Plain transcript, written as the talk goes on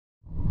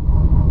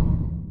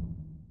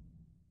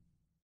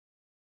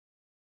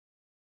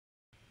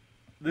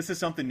this is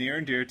something near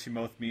and dear to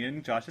both me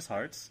and Josh's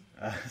hearts.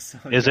 So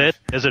Is Josh,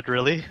 it? Is it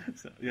really?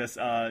 yes,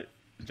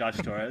 Josh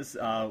Torres.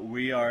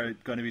 We are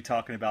going to be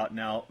talking about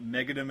now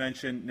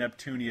Megadimension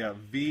Neptunia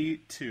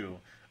V2.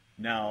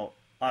 Now,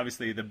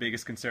 obviously, the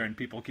biggest concern,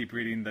 people keep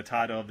reading the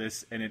title of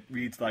this, and it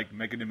reads like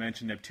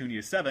Megadimension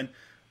Neptunia VII.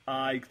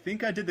 I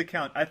think I did the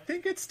count. I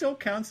think it still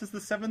counts as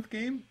the seventh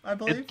game, I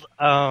believe.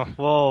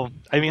 Well,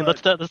 I mean,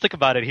 But let's think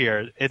about it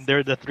here. And there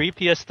are the three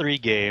PS3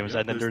 games,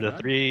 yep, and then there's there are the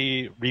that.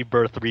 three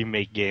Rebirth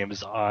remake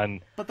games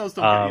on But those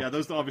don't get, uh, yeah,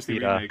 those are obviously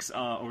Vita. remakes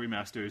or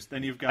remasters.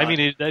 Then you've I got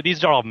mean,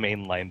 these are all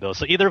mainline though,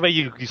 so either way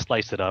you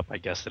slice it up, I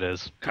guess it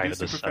is kind of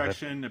the Producing seventh.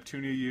 Perfection,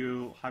 Neptunia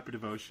U, Hyper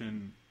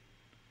Devotion.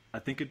 I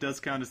think it does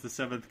count as the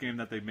seventh game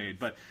that they've made.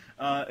 But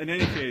in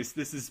any case,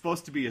 this is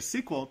supposed to be a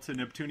sequel to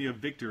Neptunia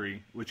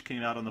Victory, which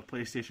came out on the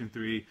PlayStation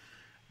 3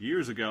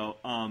 years ago.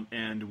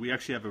 And we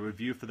actually have a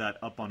review for that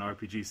up on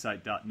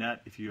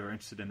RPGsite.net if you are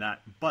interested in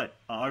that. But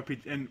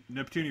and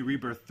Neptunia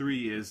Rebirth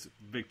 3 is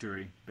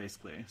Victory,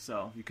 basically.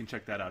 So you can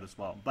check that out as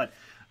well. But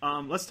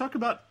let's talk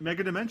about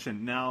Mega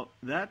Dimension. Now,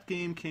 that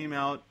game came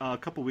out a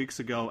couple weeks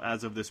ago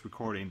as of this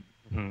recording.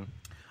 Mhm.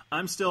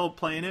 I'm still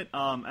playing it.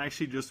 I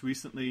actually just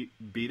recently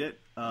beat it,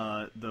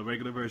 the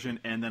regular version,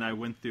 and then I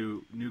went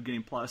through New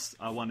Game Plus.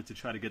 I wanted to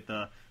try to get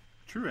the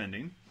true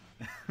ending.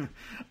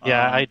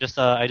 Yeah, um, I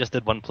just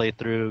did one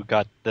playthrough,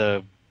 got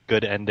the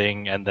good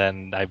ending, and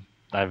then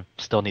I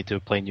still need to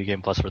play New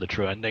Game Plus for the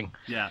true ending.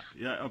 yeah,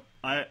 yeah.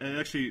 It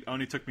actually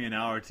only took me an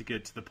hour to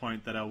get to the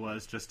point that I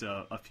was just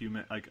a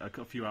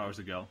few hours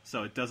ago.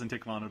 So it doesn't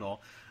take long at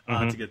all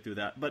to get through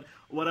that. But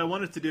what I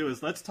wanted to do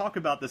is let's talk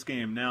about this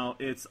game. Now,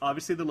 it's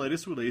obviously the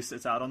latest release.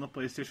 It's out on the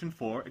PlayStation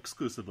 4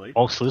 exclusively.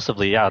 Oh,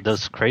 exclusively, yeah,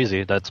 that's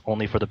crazy. That's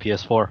only for the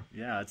PS4.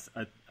 Yeah,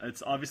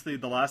 it's obviously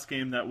the last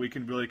game that we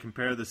can really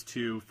compare this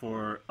to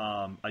for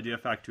Idea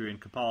Factory and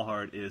Compile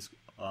Hard is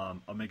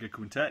Omega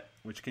Quintet,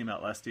 which came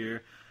out last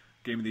year.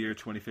 Game of the Year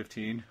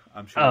 2015.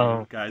 I'm sure you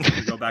Oh, guys, if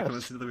you go back and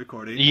listen to the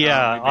recording,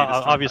 yeah, we made a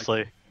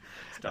obviously.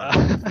 strong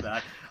argument for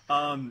that.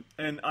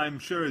 And I'm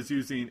sure it's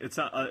using. It's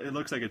not. It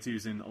looks like it's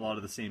using a lot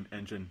of the same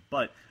engine.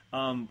 But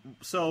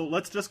so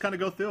let's just kind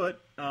of go through it.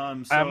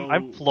 I'm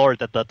floored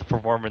that the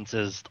performance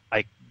is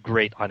like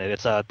great on it.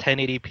 It's a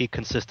 1080p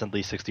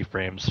consistently 60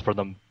 frames for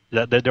them.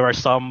 There are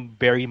some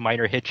very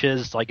minor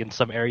hitches like in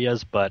some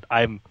areas, but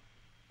I'm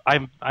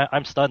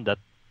stunned that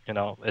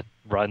it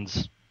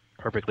runs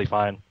perfectly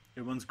fine.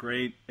 It runs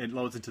great. It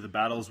loads into the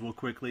battles real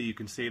quickly. You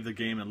can save the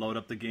game and load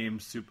up the game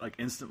like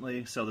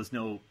instantly, so there's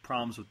no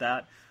problems with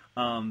that.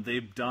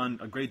 They've done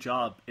a great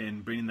job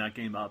in bringing that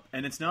game up,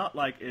 and it's not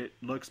like it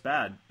looks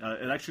bad.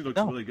 It actually looks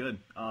No, really good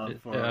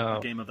for a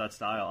game of that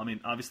style. I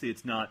mean, obviously,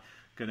 it's not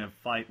going to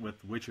fight with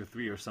Witcher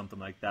 3 or something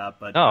like that,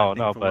 but I no, think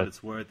no, for what but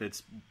it's worth,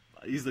 it's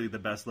easily the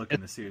best look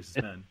in the series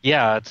has been.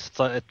 yeah,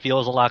 it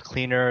feels a lot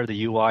cleaner.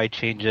 The UI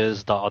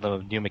changes, all the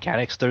new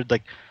mechanics.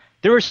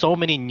 There were so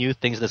many new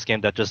things in this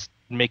game that just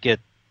make it,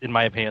 in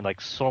my opinion,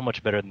 like so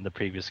much better than the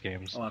previous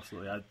games. Oh,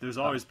 absolutely. There's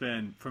always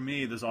been, for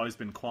me, there's always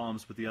been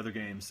qualms with the other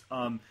games.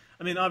 I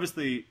mean,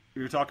 obviously,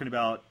 you're talking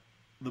about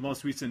the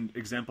most recent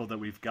example that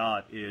we've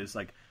got is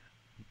like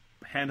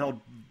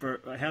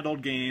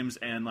handheld games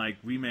and like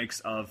remakes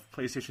of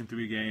PlayStation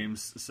 3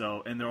 games.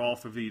 So, and they're all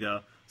for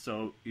Vita.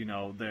 So,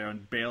 they're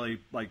barely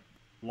like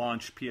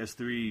launch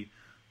PS3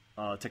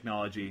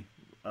 technology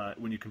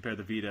when you compare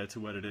the Vita to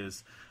what it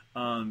is.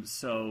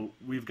 So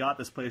we've got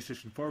this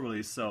PlayStation 4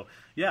 release. So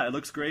yeah, it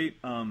looks great.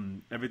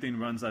 Everything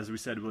runs, as we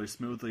said, really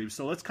smoothly.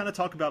 So let's kind of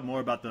talk about more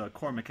about the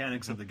core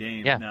mechanics of the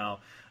game Yeah. now.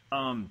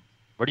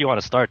 Where do you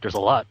want to start? There's a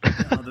lot.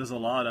 There's a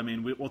lot. I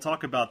mean, we'll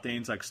talk about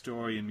things like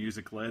story and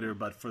music later,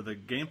 but for the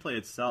gameplay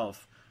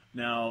itself,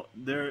 now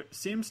there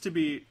seems to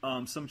be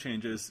some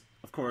changes.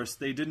 Of course,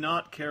 they did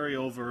not carry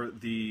over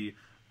the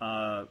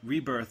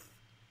Rebirth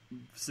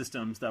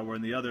systems that were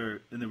in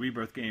the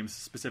Rebirth games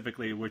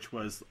specifically, which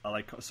was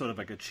sort of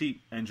like a cheat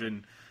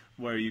engine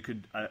where you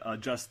could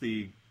adjust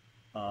the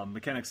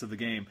mechanics of the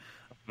game.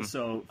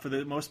 So for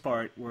the most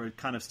part, we're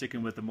kind of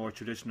sticking with the more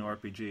traditional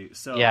RPG.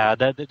 So Yeah,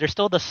 there's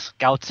still the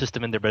scout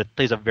system in there, but it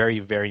plays a very,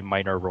 very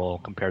minor role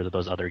compared to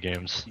those other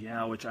games.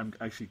 yeah, which I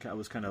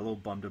was kind of a little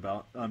bummed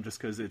about, just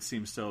because it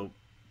seems so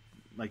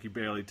like you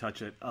barely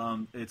touch it.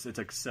 It's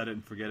like set it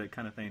and forget it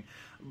kind of thing.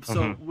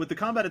 So with the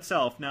combat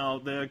itself, now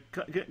in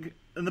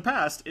the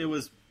past it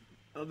was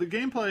the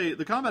gameplay.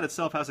 The combat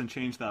itself hasn't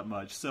changed that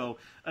much. So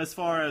as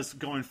far as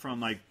going from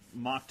like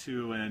Mach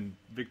 2 and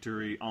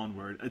Victory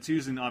onward, it's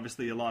using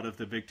obviously a lot of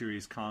the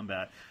Victory's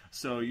combat.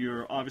 So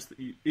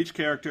each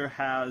character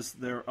has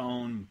their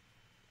own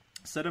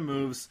set of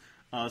moves.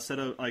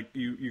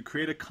 You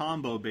create a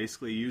combo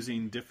basically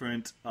using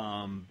different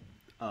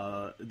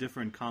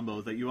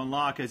combos that you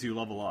unlock as you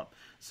level up.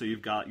 So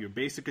you've got your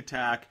basic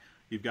attack,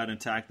 you've got an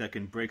attack that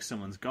can break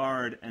someone's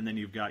guard, and then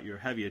you've got your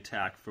heavy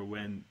attack for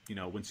when,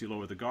 once you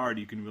lower the guard,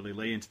 you can really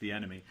lay into the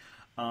enemy.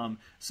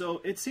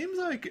 So it seems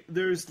like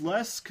there's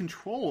less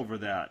control over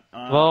that.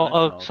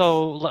 Well, I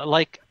felt.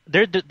 like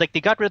like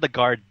they got rid of the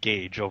guard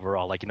gauge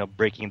overall, like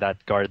breaking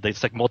that guard.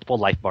 It's like multiple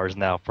life bars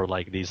now for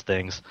like these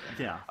things.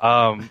 Yeah.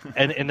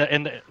 And in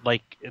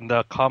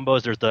the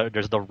combos, there's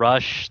the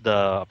rush,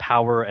 the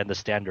power, and the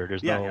standard.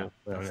 There's Yeah.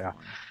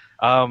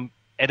 yeah.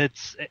 And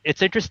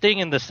it's interesting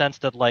in the sense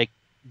that like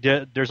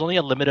there's only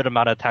a limited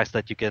amount of attacks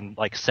that you can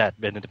like set,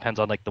 and it depends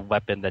on like the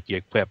weapon that you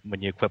equip.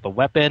 When you equip a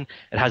weapon,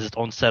 it has its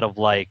own set of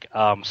like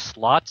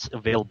slots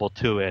available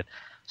to it.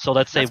 So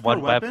let's say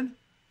one weapon.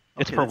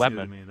 It's per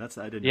weapon. New to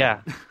me. I didn't.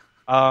 Yeah.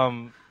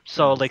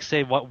 So like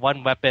say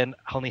one weapon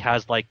only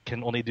has like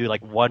can only do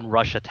like one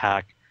rush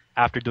attack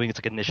after doing its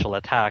like initial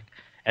attack,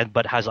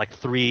 but has like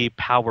 3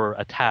 power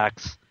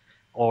attacks,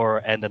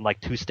 and then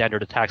like 2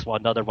 standard attacks, while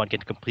another one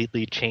can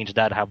completely change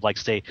that, have like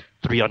say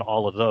 3 on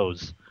all of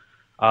those.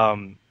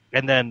 And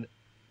then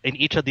in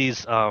each of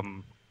these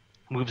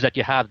moves that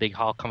you have, they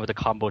all come with a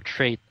combo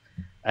trait,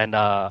 and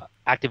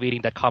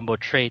activating that combo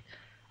trait,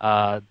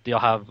 they'll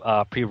have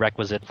a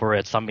prerequisite for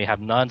it. Some may have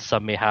none,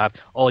 some may have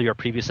your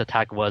previous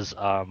attack was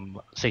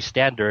say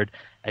standard,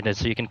 and then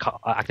so you can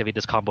activate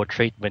this combo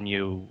trait when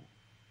you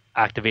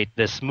activate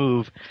this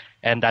move,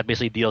 and that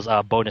basically deals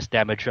bonus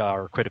damage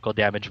or critical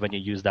damage when you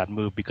use that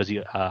move because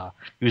you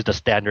used the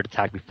standard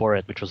attack before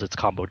it, which was its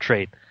combo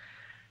trait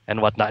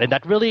and whatnot. And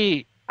that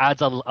really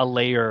adds a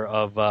layer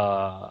of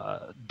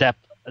depth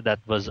that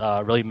was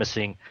really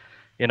missing,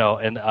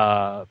 in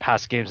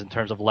past games in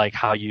terms of like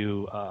how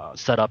you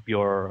set up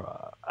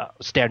your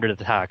standard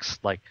attacks.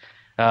 Like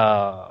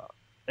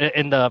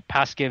in the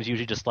past games,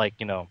 usually just like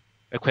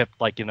equip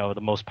like the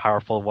most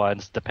powerful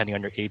ones depending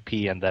on your AP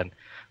and then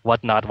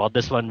whatnot. While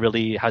this one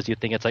really has you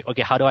think it's like,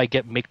 okay, how do I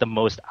make the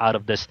most out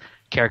of this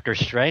character's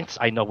strengths?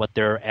 I know what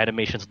their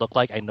animations look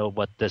like. I know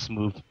what this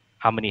move,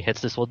 how many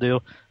hits this will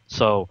do.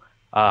 So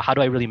how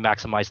do I really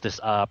maximize this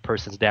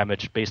person's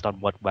damage based on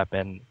what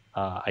weapon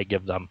I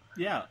give them?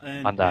 Yeah,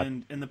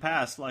 and in the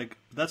past, like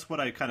that's what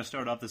I kind of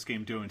started off this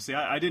game doing. See,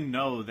 I didn't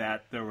know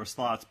that there were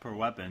slots per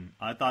weapon.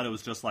 I thought it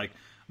was just like,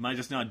 am I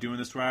just not doing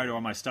this right, or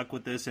am I stuck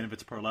with this? And if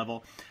it's per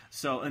level,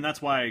 and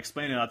that's why I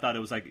explained it. I thought it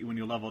was like when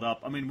you leveled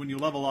up. I mean, when you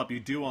level up, you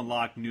do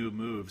unlock new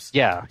moves.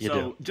 Yeah, you do.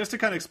 So just to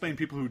kind of explain,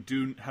 people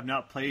who have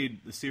not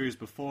played the series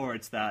before,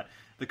 it's that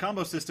the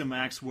combo system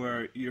acts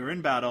where you're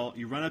in battle,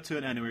 you run up to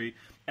an enemy,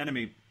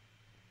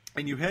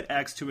 and you hit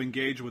X to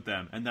engage with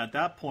them. And at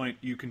that point,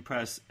 you can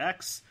press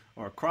X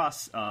or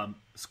cross,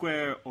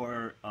 square,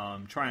 or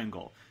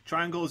triangle.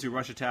 Triangle is your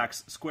rush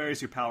attacks, square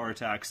is your power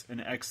attacks, and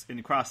X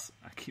and cross.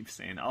 I keep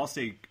saying, I'll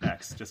say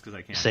X just because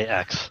I can. Say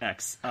X.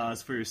 X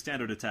is for your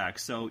standard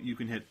attacks. So you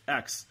can hit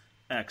X,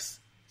 X,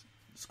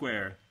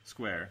 square,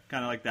 square,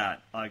 kind of like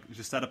that. Like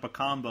just set up a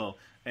combo,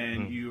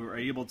 and you are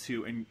able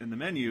to in the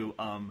menu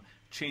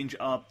change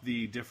up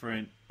the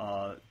different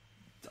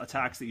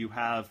attacks that you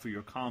have for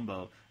your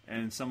combo.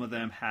 And some of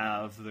them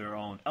have their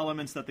own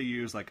elements that they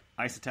use, like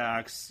ice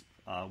attacks,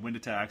 wind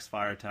attacks,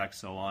 fire attacks,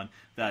 so on,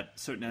 that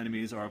certain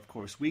enemies are, of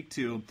course, weak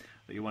to,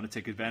 that you want to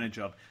take advantage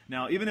of.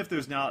 Now, even if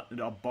there's not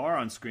a bar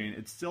on screen,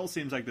 it still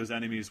seems like there's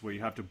enemies where you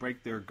have to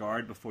break their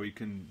guard before you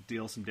can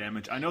deal some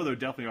damage. I know there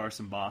definitely are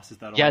some bosses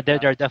that there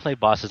are definitely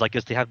bosses. Like,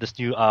 they have this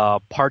new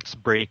parts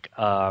break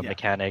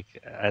mechanic,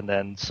 and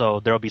then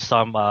so there will be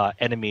some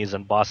enemies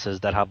and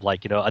bosses that have,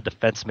 like, a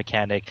defense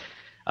mechanic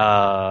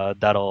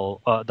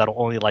that'll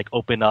only like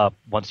open up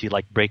once you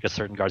like break a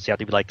certain guard. So you have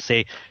to be like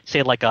say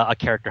like a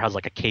character has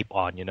like a cape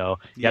on, you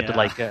have to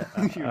like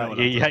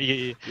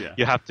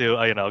you have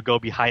to go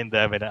behind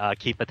them and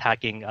keep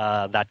attacking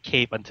that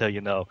cape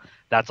until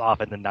that's off,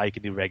 and then now you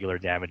can do regular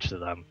damage to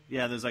them.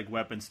 Yeah, there's like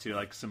weapons too.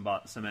 Like some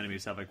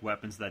enemies have like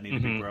weapons that need to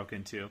be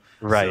broken too.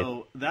 Right.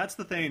 So that's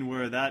the thing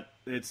where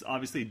it's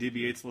obviously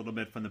deviates a little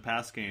bit from the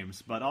past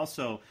games, but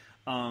also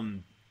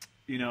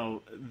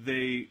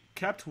they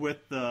kept with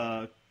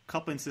the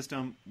coupling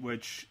system,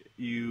 which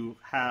you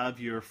have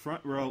your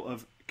front row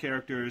of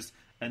characters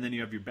and then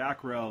you have your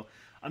back row.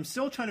 I'm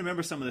still trying to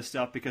remember some of this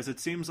stuff because it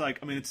seems like,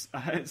 I mean,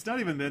 it's not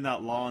even been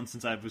that long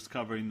since I was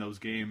covering those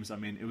games. I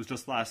mean, it was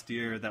just last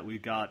year that we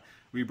got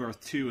Rebirth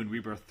 2 and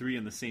Rebirth 3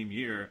 in the same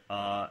year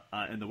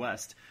in the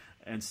West.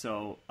 And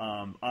so,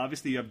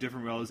 obviously, you have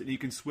different rows, and you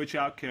can switch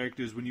out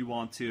characters when you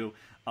want to,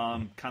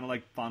 kind of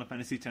like Final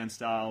Fantasy X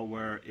style,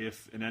 where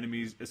if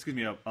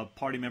a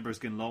party member is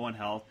getting low on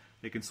health,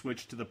 they can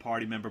switch to the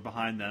party member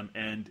behind them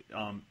and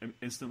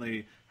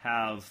instantly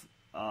have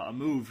a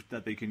move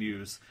that they can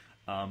use.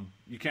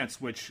 You can't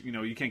switch,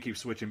 you can't keep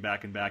switching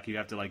back and back. You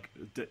have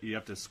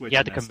to switch. You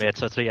have to commit.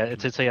 So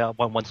it's a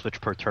one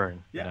switch per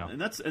turn. Yeah, and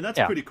that's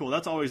pretty cool.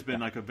 That's always been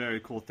like a very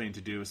cool thing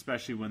to do,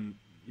 especially when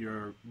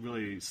you're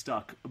really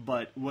stuck.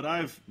 But what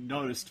I've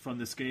noticed from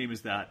this game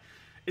is that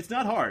it's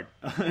not hard.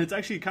 It's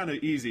actually kind of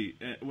easy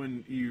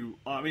when you.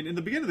 I mean, in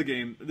the beginning of the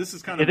game, this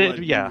is kind of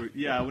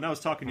when I was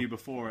talking to you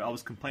before, I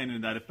was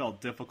complaining that it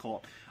felt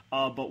difficult.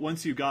 But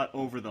once you got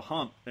over the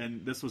hump,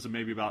 and this was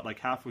maybe about like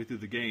halfway through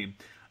the game,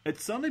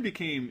 it suddenly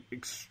became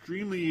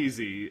extremely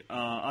easy.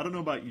 I don't know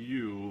about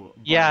you.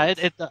 But...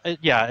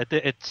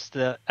 it's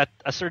at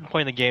a certain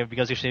point in the game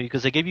because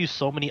they give you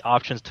so many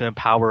options to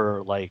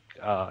empower, like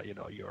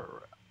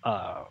your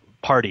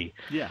party.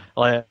 Yeah.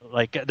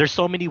 There's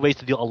so many ways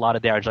to deal a lot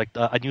of damage. Like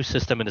a new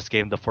system in this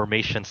game, the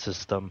formation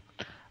system.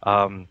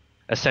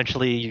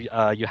 Essentially,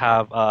 you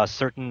have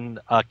certain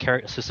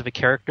specific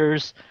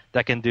characters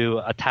that can do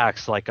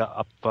attacks like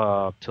up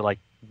to like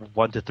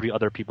 1 to 3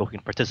 other people who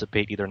can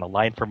participate either in a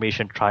line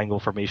formation, triangle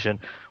formation,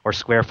 or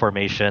square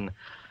formation.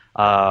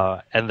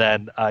 And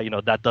then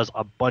that does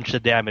a bunch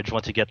of damage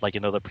once you get like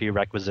the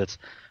prerequisites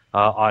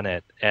on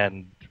it.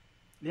 And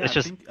yeah,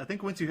 I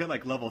think once you hit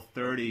like level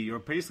 30, you're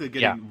basically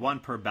getting one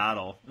per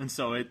battle, and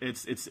so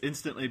it's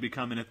instantly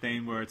becoming a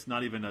thing where it's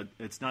not even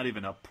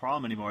a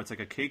problem anymore. It's like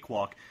a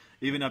cakewalk,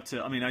 even up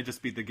to. I mean, I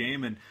just beat the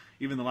game, and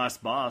even the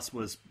last boss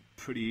was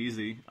pretty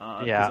easy.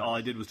 Because all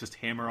I did was just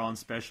hammer on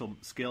special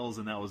skills,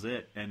 and that was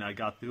it, and I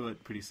got through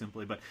it pretty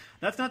simply. But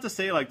that's not to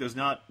say like there's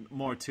not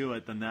more to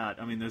it than that.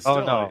 I mean, there's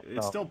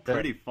it's still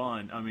pretty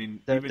fun. I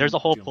mean, there's a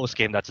whole post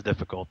game that's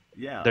difficult.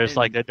 Yeah,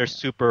 there's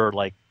super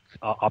like.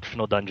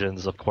 Optional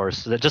dungeons, of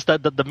course. Just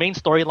the main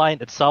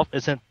storyline itself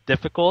isn't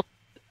difficult,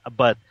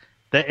 but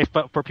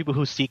for people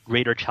who seek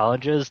greater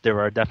challenges, there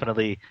are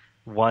definitely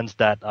ones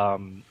that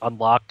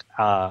unlock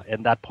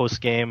in that post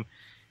game,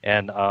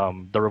 and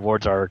the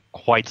rewards are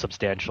quite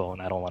substantial.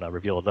 And I don't want to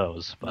reveal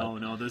those. But...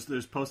 No,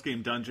 there's post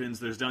game dungeons.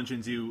 There's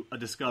dungeons you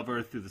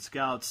discover through the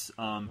scouts,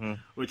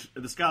 which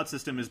the scout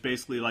system is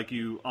basically like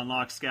you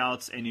unlock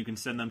scouts and you can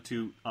send them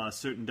to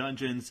certain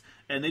dungeons,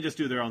 and they just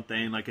do their own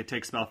thing. Like it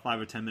takes about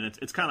 5 or 10 minutes.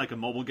 It's kind of like a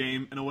mobile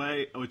game in a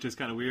way, which is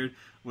kind of weird,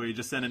 where you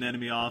just send an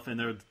enemy off and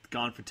they're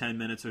gone for 10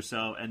 minutes or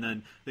so, and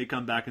then they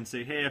come back and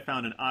say, hey, I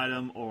found an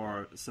item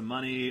or some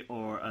money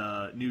or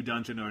a new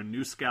dungeon or a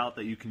new scout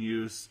that you can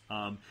use.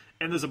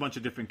 And there's a bunch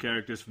of different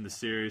characters from the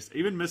series.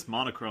 Even Miss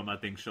Monochrome, I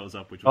think, shows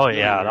up, which was really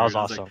weird. That was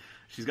awesome. Like,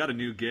 she's got a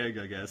new gig,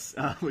 I guess,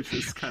 which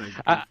was kind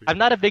of I'm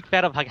not a big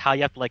fan of like how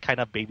you have to like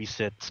kind of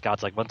babysit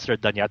scouts. Like once they're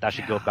done, you have to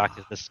actually go back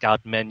to the scout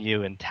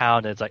menu in town,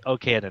 and it's like,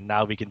 okay, and then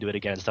now we can do it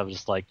again, instead of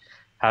just like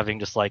having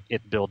just like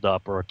it build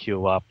up or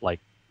queue up like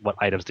what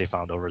items they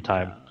found over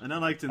time. Yeah. And I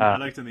liked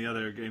in the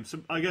other games, so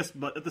I guess,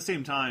 but at the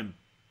same time,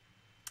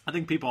 I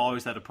think people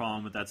always had a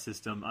problem with that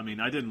system. I mean,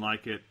 I didn't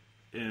like it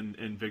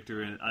in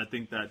Victor, and I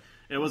think that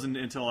it wasn't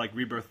until like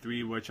Rebirth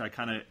 3 which I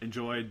kind of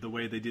enjoyed the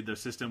way they did their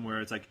system,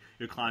 where it's like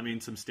you're climbing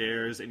some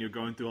stairs and you're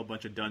going through a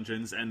bunch of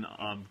dungeons and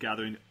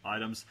gathering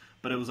items,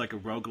 but it was like a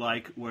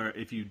roguelike where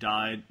if you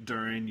died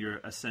during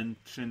your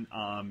ascension,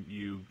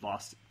 you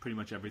lost pretty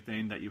much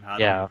everything that you had on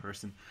your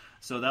person.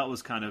 So that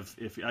was kind of,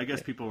 I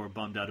guess people were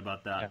bummed out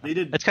about that. Yeah. They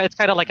did. It's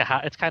kind of like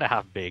it's kind of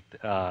half baked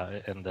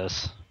in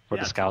this for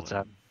the scouts.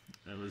 Totally.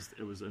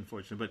 It was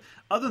unfortunate, but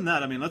other than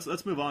that, I mean,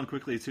 let's move on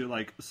quickly to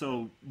like.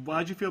 So, how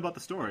did you feel about the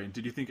story?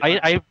 Did you think?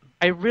 I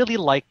really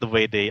like the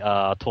way they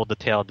told the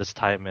tale this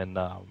time in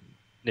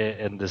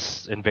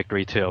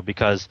Victory 2,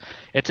 because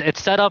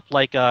it's set up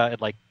like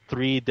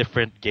 3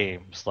 different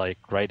games. Like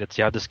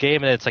you have this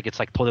game and it's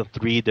like told in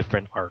 3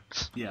 different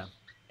arcs. Yeah.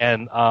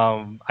 And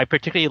I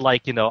particularly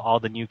like all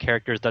the new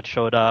characters that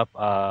showed up.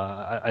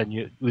 A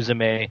new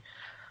Uzume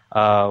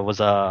was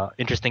a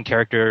interesting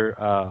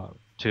character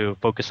to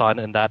focus on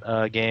in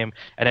that game,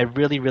 and I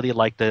really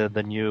like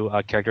the new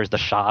characters, the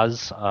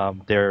Shahs.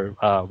 They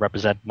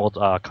represent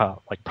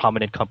like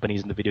prominent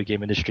companies in the video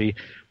game industry.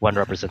 One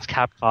represents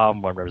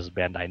Capcom, one represents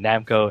Bandai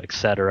Namco,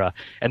 etc.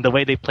 And the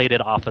way they played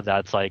it off of that,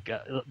 it's like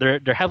they're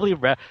heavily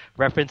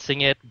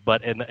referencing it,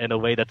 but in a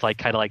way that's like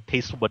kind of like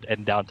tasteful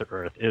and down to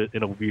earth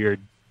in a weird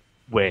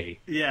way.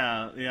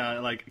 Yeah,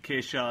 like K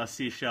Shah,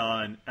 C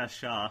Shah, and S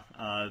Shah,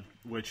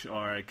 which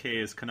are K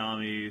is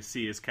Konami,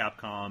 C is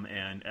Capcom,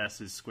 and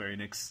S is Square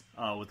Enix,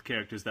 with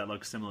characters that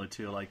look similar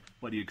to like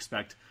what do you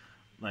expect,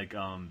 like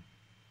and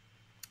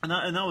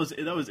that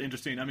was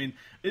interesting. I mean,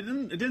 it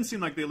didn't seem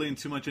like they leaned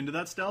too much into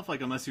that stuff,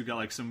 like unless you got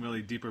like some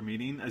really deeper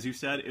meaning. As you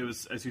said, it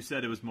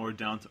was more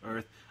down to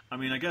earth. I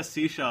mean, I guess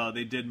C Shah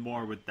they did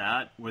more with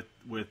that, with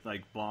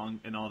like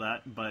Bong and all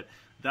that, but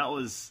that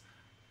was.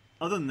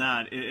 Other than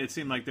that, it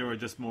seemed like there were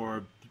just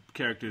more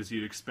characters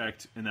you'd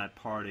expect in that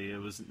party.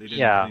 They didn't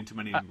have too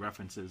many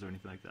references or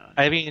anything like that.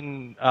 I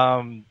mean,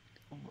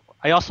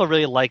 I also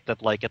really like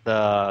that, like at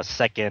the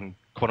second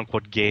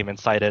quote-unquote game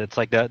inside it, it's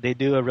like they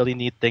do a really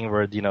neat thing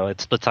where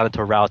it splits out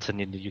into routes,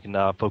 and you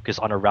can focus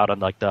on a route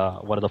on like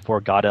one of the 4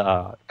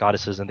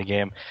 goddesses in the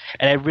game.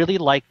 And I really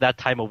like that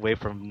time away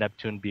from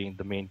Neptune being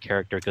the main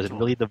character, because it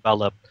really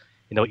developed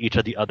each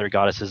of the other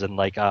goddesses and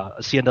like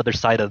see another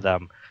side of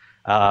them.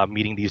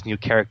 Meeting these new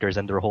characters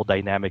and their whole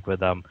dynamic with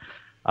them.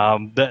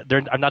 I'm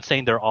not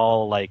saying they're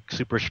all like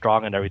super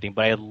strong and everything,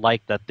 but I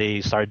like that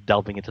they started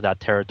delving into that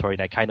territory,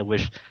 and I kind of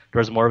wish there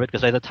was more of it,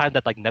 because at the time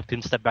that like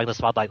Neptune stepped back in the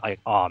spot, like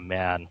oh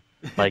man,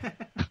 like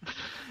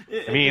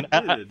I mean,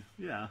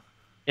 yeah.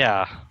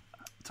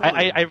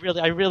 Totally.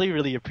 I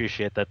really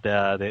appreciate that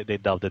they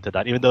delved into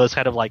that, even though it's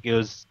kind of like it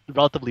was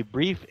relatively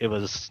brief. It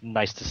was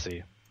nice to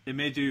see. it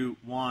made you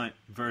want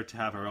Vert to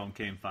have her own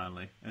game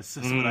finally. That's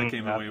just what I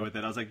came away with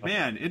it. I was like,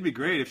 man, it'd be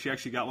great if she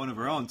actually got one of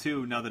her own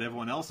too. Now that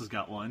everyone else has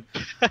got one,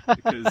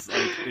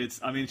 because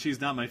I mean, she's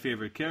not my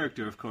favorite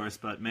character, of course,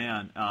 but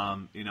man,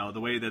 the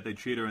way that they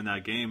treat her in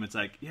that game, it's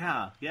like,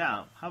 yeah,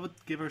 how about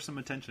give her some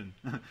attention,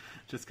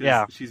 just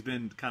because she's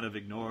been kind of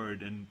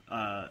ignored, and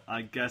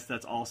I guess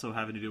that's also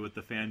having to do with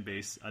the fan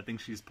base. I think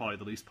she's probably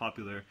the least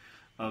popular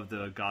of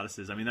the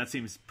goddesses. I mean, that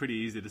seems pretty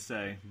easy to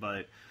say,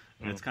 but.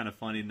 It's kind of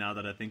funny now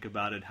that I think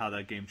about it, how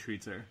that game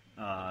treats her.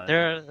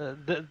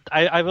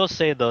 I will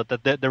say, though,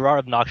 that there are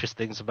obnoxious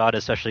things about it,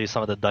 especially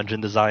some of the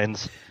dungeon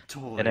designs.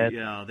 Totally,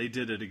 yeah. They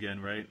did it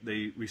again, right?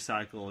 They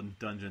recycle in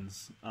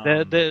dungeons.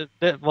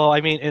 Well,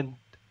 I mean,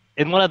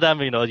 in one of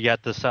them, you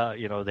have this,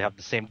 they have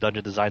the same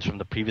dungeon designs from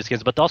the previous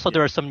games, but also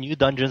there are some new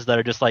dungeons that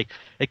are just like,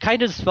 it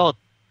kind of just felt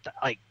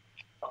like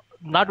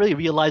not really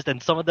realized,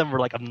 and some of them were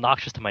like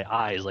obnoxious to my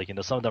eyes. Like,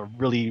 some of them are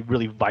really,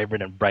 really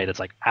vibrant and bright. It's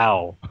like,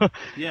 ow.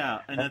 Yeah,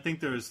 and I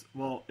think it's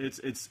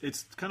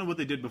kind of what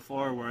they did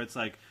before, where it's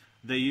like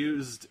they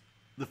used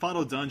the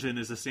final dungeon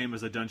is the same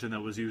as a dungeon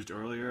that was used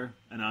earlier,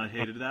 and I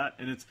hated that.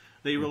 And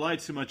they relied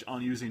too much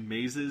on using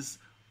mazes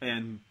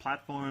and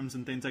platforms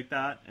and things like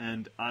that,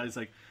 and I was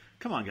like,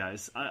 come on,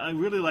 guys. I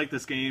really like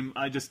this game.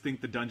 I just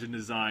think the dungeon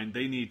design,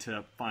 they need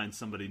to find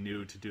somebody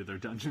new to do their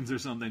dungeons or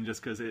something,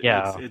 just because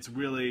it's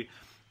really.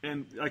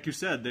 And like you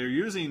said, they're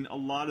using a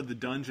lot of the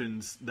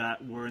dungeons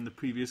that were in the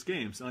previous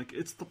games. Like,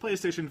 it's the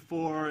PlayStation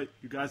 4.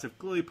 You guys have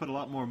clearly put a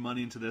lot more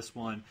money into this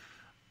one.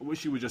 I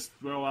wish you would just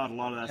throw out a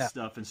lot of that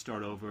stuff and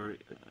start over.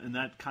 And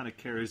that kind of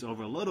carries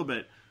over a little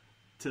bit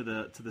to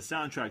the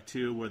soundtrack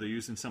too, where they're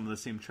using some of the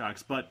same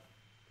tracks. But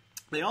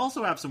they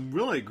also have some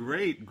really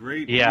great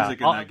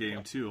music in that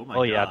game too. Oh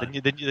my god!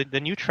 Yeah,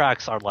 the new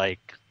tracks are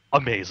like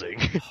amazing.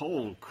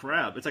 Oh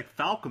crap! It's like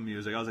Falcon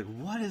music. I was like,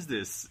 "What is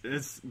this?"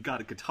 It's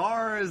got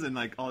guitars and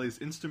like all these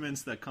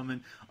instruments that come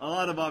in. A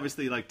lot of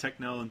obviously like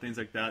techno and things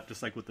like that,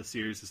 just like what the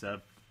series has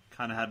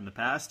kind of had in the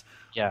past.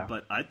 Yeah.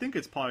 But I think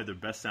it's probably their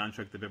best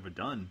soundtrack they've ever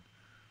done.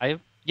 I'd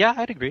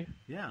agree.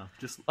 Yeah,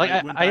 just like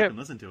I went back and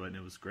listened to it, and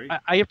it was great.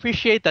 I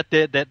appreciate that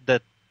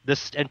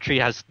this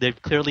entry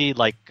they've clearly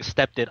like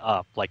stepped it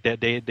up. Like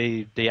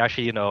they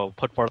actually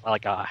put forth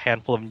like a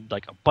handful of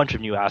like a bunch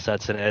of new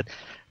assets in it.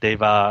 They've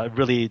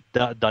really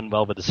done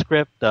well with the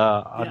script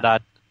on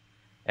that,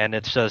 and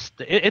it's just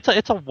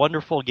it's a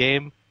wonderful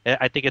game.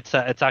 I think it's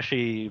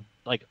actually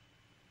like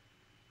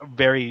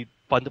very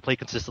fun to play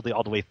consistently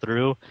all the way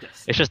through.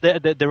 Yes. It's just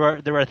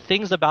there are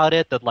things about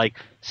it that like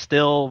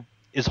still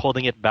is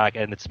holding it back,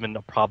 and it's been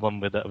a problem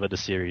with the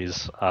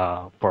series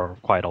for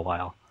quite a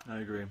while. I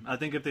agree. I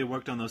think if they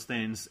worked on those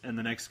things in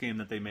the next game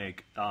that they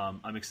make,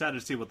 I'm excited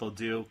to see what they'll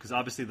do, because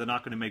obviously they're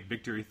not going to make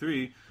Victory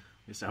 3, at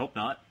least I hope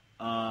not,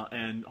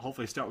 and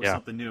hopefully start with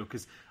something new,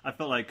 because I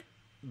feel like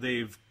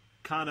they've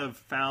kind of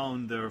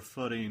found their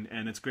footing,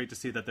 and it's great to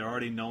see that they're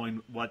already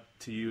knowing what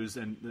to use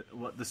and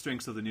what the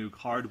strengths of the new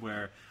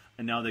hardware,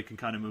 and now they can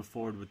kind of move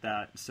forward with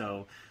that.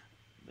 So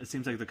it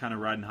seems like they're kind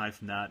of riding high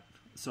from that,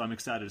 so I'm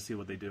excited to see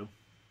what they do.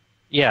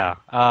 Yeah.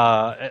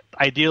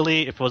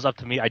 Ideally, if it was up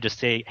to me, I'd just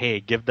say, hey,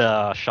 give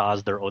the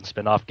Shahs their own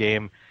spin-off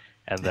game,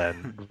 and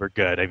then we're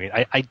good. I mean,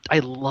 I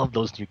love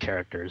those new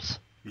characters.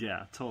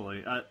 Yeah,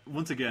 totally.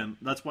 Once again,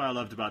 that's why I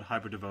loved about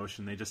Hyper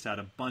Devotion. They just had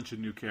a bunch of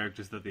new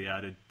characters that they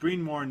added. Bring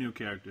more new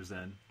characters in.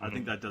 Mm-hmm. I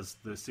think that does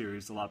the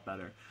series a lot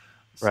better.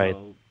 So, right.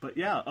 But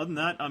yeah, other than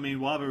that, I mean,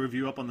 we'll have a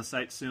review up on the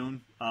site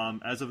soon.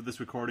 As of this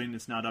recording,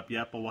 it's not up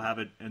yet, but we'll have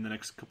it in the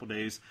next couple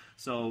days.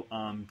 So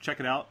check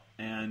it out,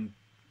 and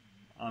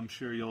I'm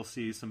sure you'll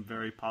see some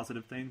very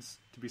positive things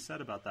to be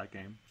said about that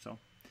game. So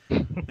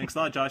thanks a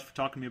lot, Josh, for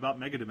talking to me about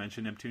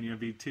Megadimension Neptunia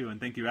V2, and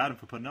thank you, Adam,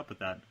 for putting up with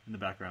that in the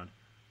background.